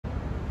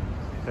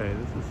Okay,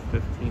 this is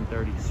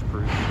 1530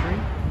 Spruce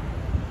Street.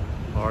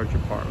 Large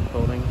apartment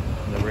building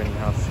in the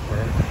Rittenhouse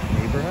Square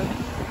neighborhood,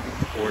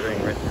 bordering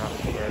Rittenhouse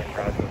Square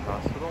Graduate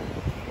Hospital.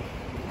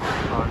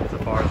 Tons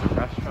of bars and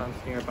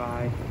restaurants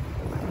nearby.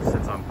 It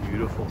sits on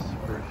beautiful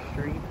Spruce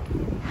Street.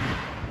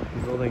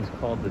 The building's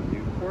called the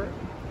Newport.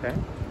 Okay,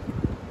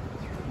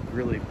 it's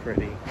really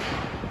pretty.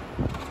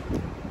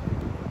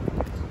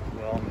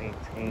 Well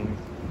maintained,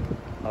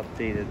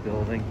 updated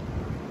building.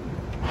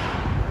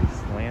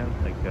 Nice land,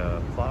 like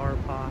flower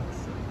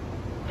pots.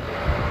 It's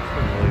a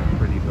really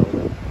pretty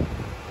building.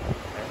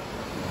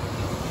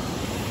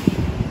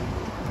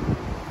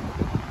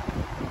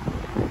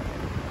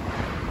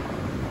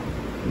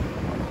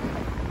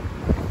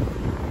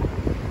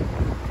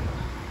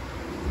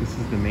 This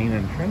is the main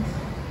entrance.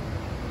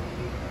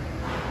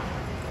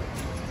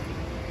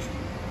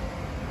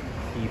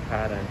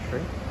 Keypad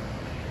entry.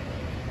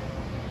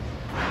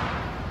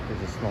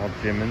 There's a small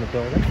gym in the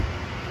building.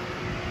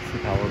 It's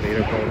an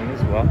elevator building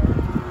as well.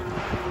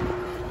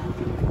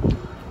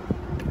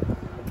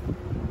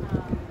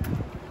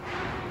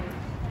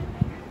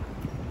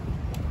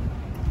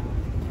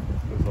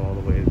 Goes all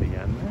the way to the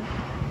end there.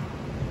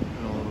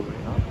 And all the way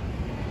up.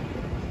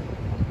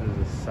 There's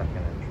a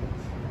second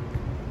entrance.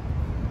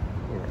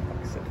 Or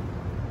exit.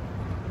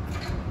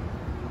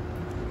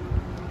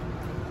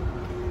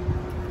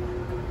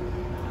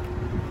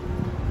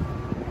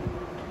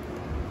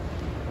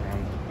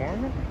 Around the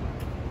corner.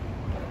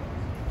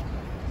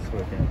 So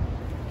again,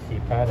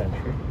 keypad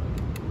entry.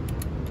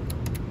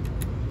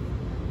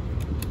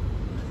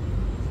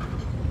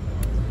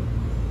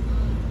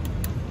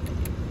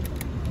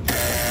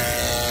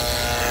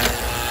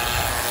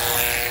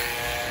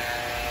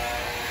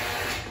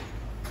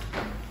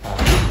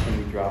 Can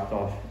be dropped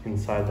off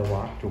inside the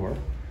locked door,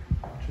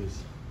 which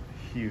is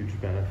a huge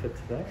benefit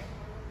today.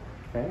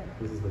 Okay,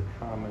 this is the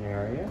common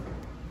area.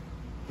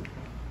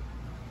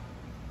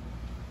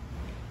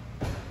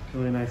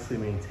 Really nicely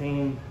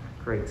maintained.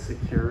 Great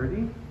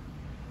security.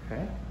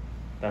 Okay,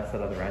 that's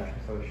that other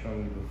entrance I was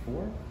showing you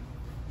before.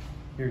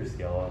 Here's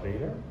the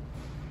elevator,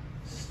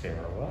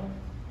 stairwell.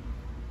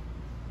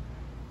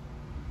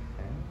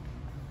 Okay,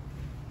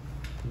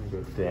 I'm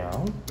gonna go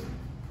down.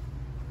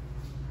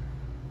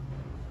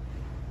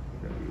 I'm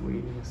gonna be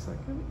waiting a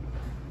second.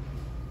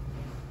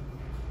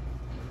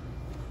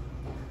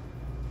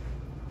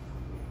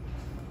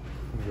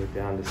 I'm gonna go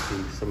down to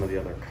see some of the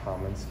other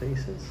common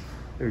spaces.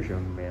 There's your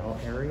mail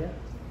area.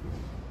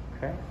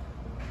 Okay.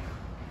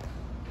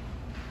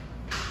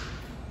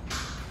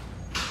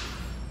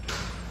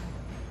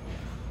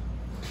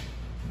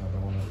 Another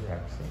one of your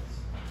exits.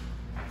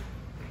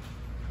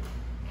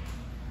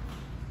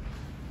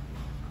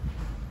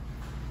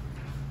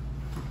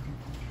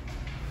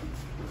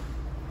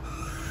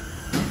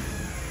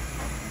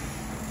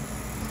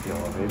 The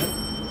elevator.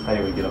 That's how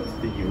we get up to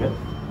the unit.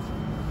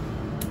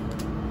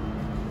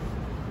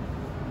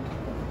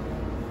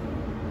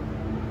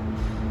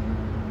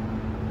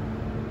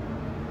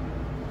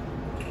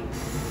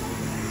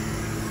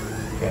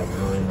 Again,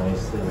 really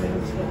nicely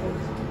maintained.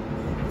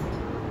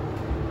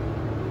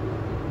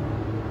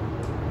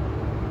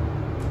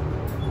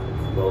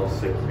 Well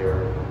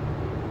secured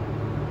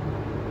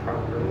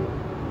property.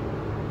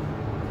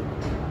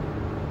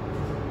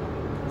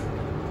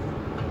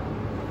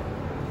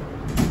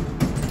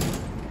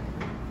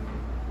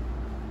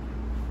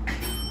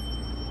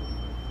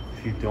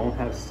 If you don't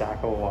have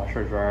stackable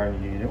washer dryer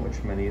in your unit,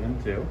 which many of them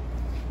do,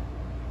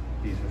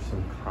 these are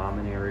some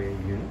common area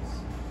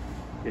units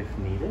if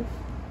needed.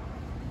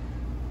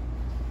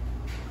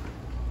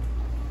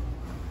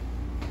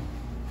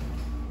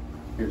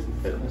 Here's the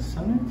fitness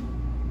center.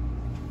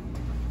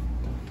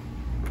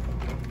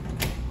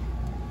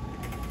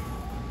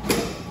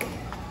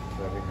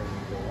 Everything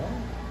you go on.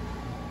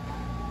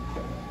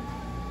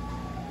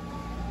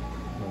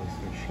 Nice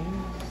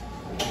machines.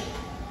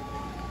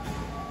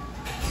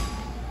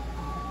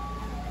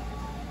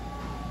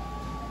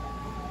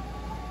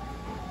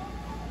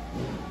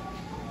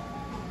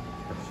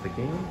 Touch the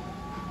game.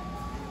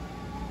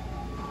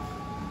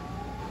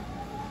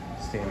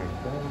 Standard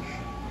bench.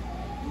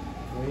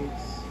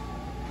 Weights.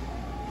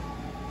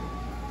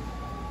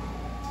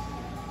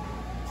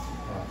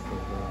 Lots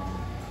of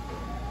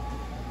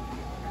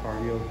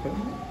cardio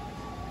equipment.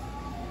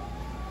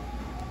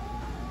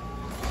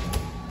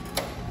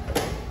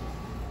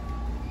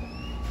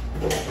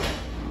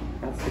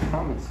 That's the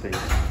common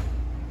space.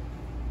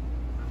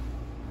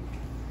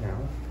 Now,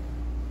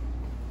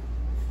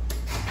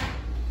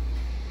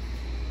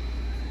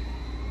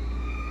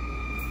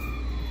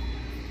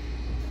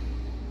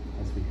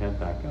 as we head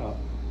back up,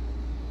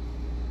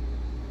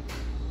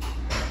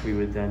 we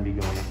would then be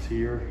going up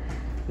to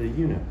the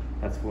unit.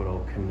 That's what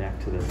will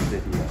connect to this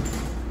video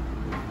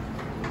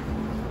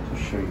to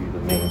show you the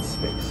main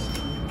space.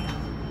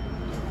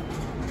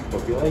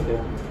 Hope you like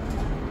it.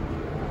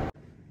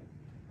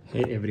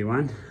 Hey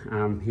everyone,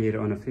 I'm here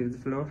on the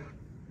 5th floor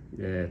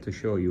to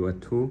show you a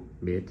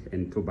 2-bed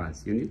and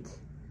 2-bath unit.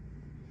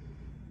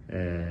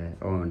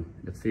 On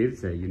the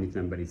 5th, the unit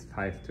number is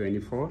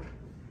 524.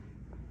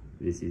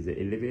 This is the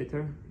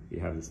elevator.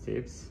 You have the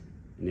steps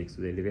next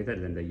to the elevator,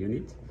 then the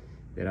unit.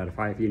 There are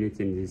 5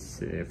 units in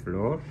this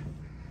floor.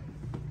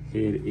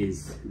 Here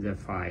is the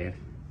fire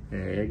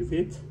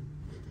exit.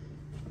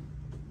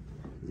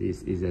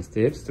 This is the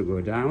steps to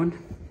go down.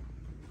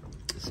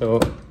 So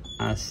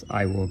as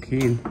I walk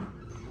in,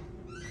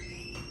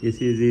 you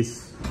see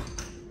this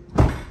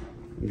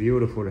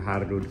beautiful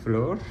hardwood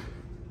floor,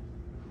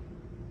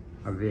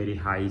 a very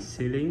high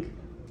ceiling,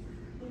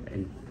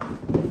 and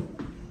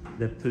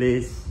the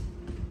place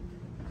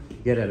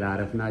get a lot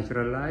of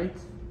natural light.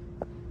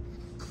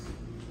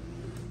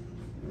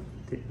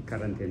 The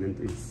current tenant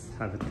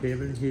have a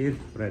table here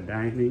for a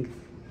dining.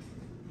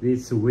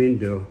 This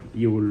window,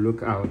 you will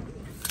look out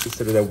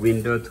through the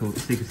window to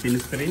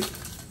 16th Street.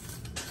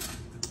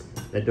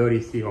 The door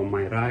you see on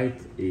my right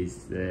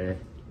is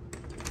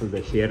to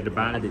the shared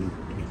bath, and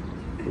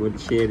we will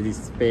share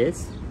this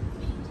space.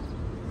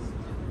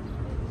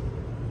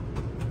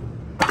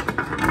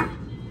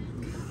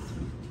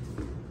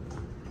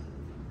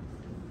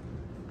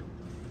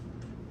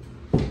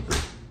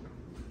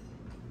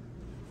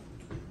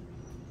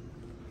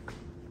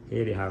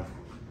 Here you have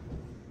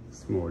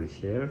small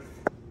shelf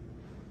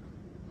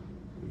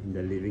in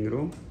the living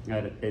room.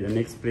 The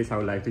next place I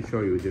would like to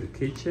show you is your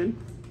kitchen.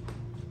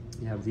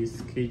 You have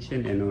this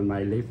kitchen, and on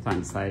my left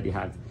hand side you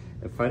have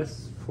the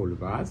first full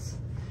bath.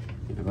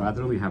 In the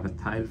bathroom you have a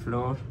tile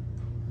floor,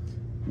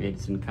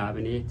 medicine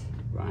cabinet,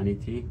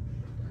 vanity,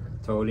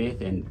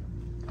 toilet, and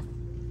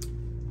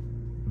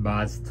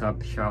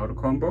bathtub shower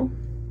combo.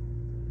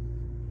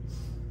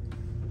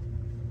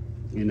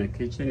 In the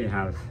kitchen you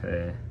have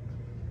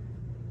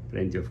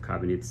plenty of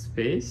cabinet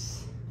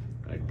space,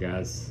 a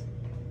gas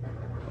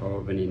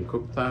oven and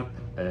cooktop,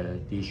 a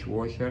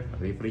dishwasher,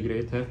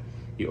 refrigerator.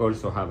 You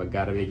also have a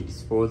garbage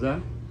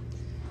disposal,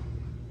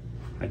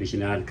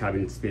 additional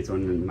cabinet space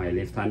on my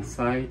left hand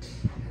side,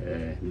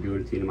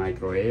 built-in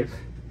microwave.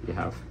 You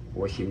have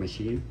washing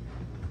machine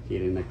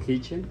here in the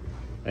kitchen.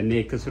 The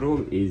next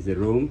room is the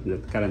room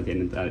that current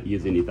tenants are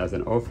using it as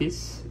an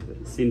office.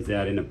 Since they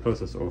are in the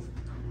process of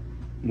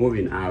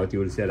moving out, you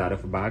will see a lot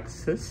of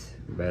boxes,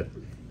 but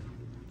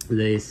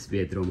this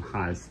bedroom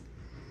has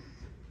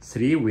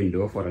 3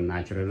 windows for a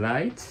natural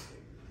light.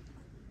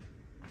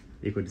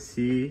 You could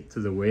see to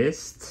the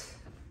west,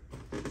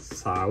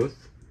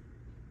 south,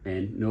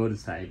 and north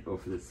side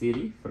of the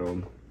city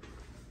from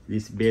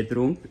this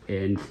bedroom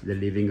and the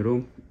living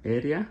room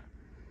area.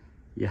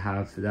 You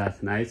have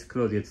that nice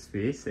closet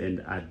space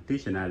and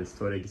additional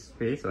storage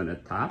space on the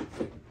top.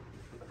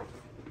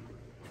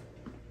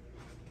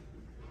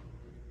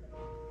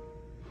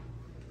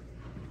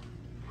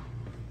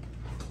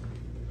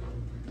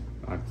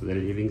 Back to the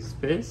living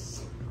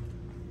space.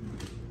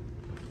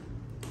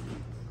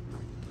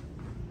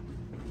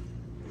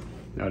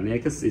 Now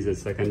next is the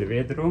second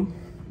bedroom.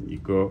 You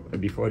go,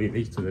 before you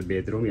reach to the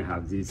bedroom, you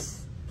have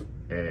this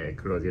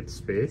closet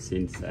space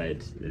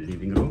inside the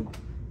living room.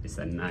 It's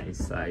a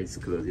nice size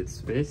closet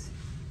space,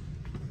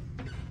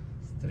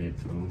 straight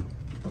from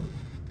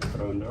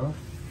front door.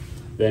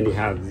 Then you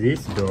have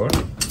this door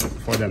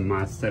for the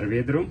master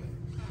bedroom.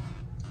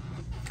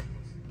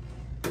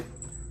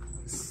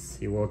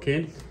 You walk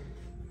in,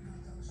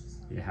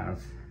 you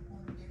have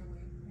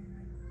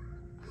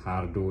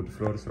hardwood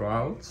floor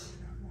throughout,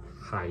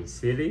 high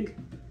ceiling,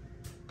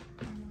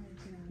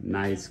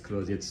 nice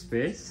closet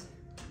space.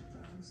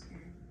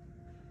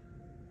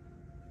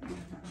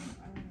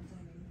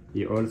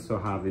 You also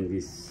have in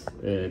this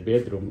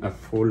bedroom a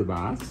full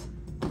bath.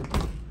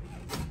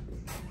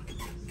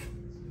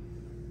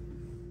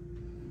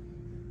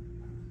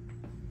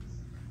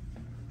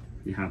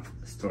 You have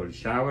stall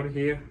shower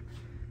here,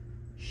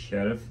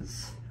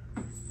 shelves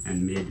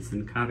and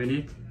medicine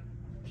cabinet.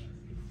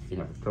 You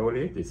have a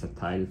toilet, it's a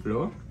tile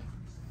floor.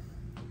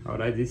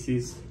 Alright, this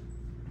is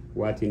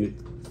what Unit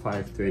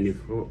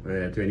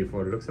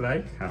 524 looks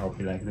like. I hope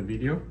you like the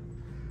video.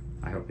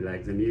 I hope you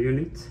like the new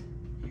unit.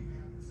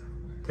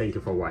 Thank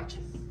you for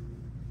watching.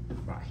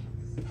 Bye.